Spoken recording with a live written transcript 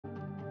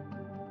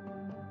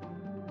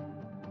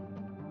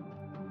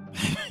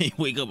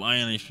Wake up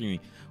Ion and streaming.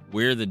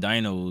 Where are the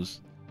dinos?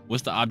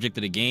 What's the object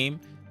of the game?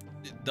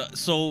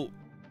 So,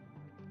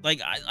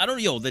 like, I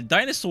don't know. The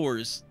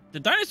dinosaurs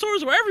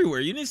were everywhere.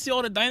 You didn't see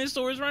all the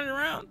dinosaurs running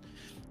around.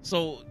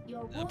 So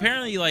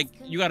apparently, like,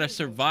 you gotta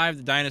survive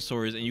the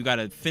dinosaurs and you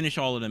gotta finish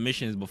all of the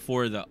missions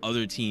before the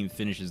other team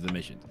finishes the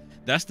mission.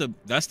 That's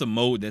the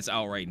mode that's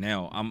out right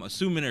now. I'm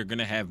assuming they're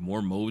gonna have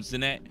more modes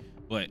than that,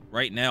 but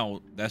right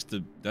now that's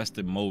the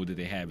mode that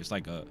they have. It's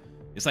like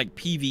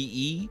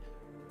PvE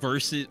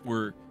versus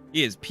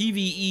it's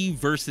PvE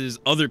versus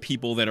other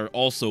people that are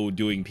also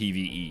doing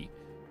PvE.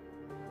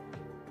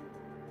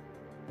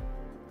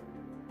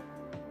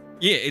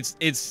 Yeah,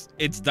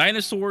 it's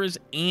dinosaurs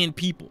and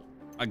people.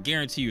 I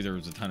guarantee you there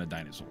was a ton of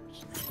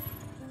dinosaurs.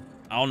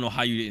 I don't know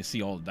how you didn't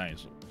see all the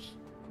dinosaurs.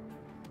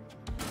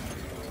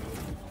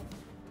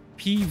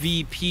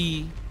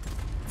 PvP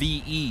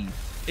VE.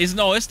 It's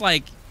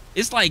like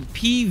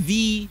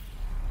PV.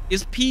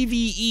 It's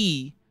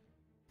PvE.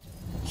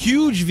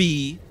 Huge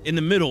V in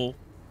the middle.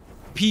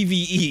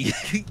 PvE.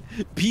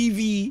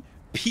 PvE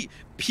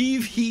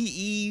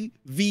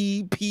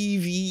V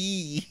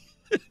PvE.